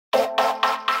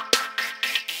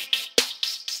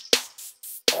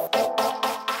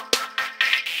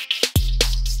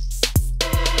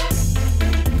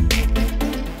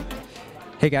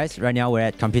Hey guys, right now we're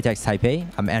at COMPUTEX Taipei.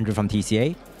 I'm Andrew from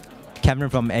TCA. Kevin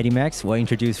from EDIMAX will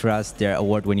introduce for us their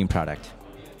award-winning product.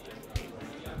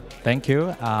 Thank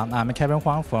you. I'm Kevin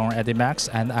Huang from EDIMAX,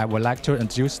 and I would like to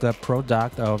introduce the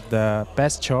product of the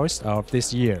best choice of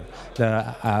this year,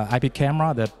 the IP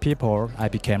camera, the Peephole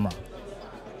IP camera.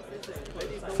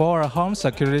 For a home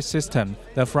security system,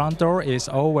 the front door is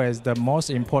always the most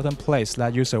important place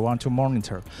that users want to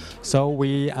monitor. So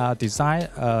we designed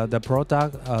the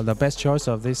product, the best choice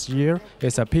of this year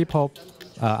is a Peephole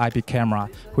IP camera,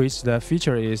 which the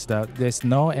feature is that there's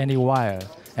no any wire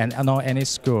and no any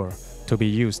screw to be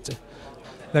used.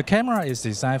 The camera is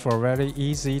designed for very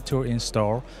easy to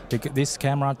install because this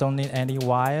camera don't need any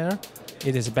wire.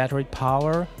 It is battery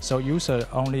power, so user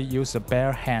only use the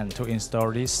bare hand to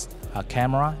install this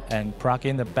camera and plug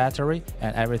in the battery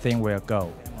and everything will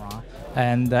go.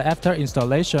 And after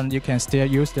installation, you can still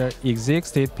use the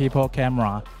existing Peephole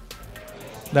camera.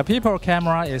 The Peephole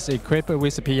camera is equipped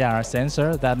with PIR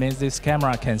sensor. That means this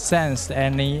camera can sense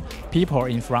any people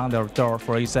in front of the door.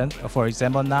 For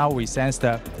example, now we sense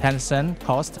the Hanson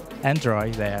host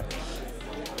Android there.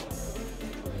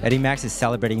 EDIMAX is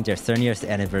celebrating their 30th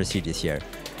anniversary this year.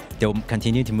 They will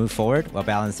continue to move forward while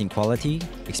balancing quality,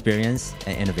 experience,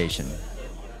 and innovation.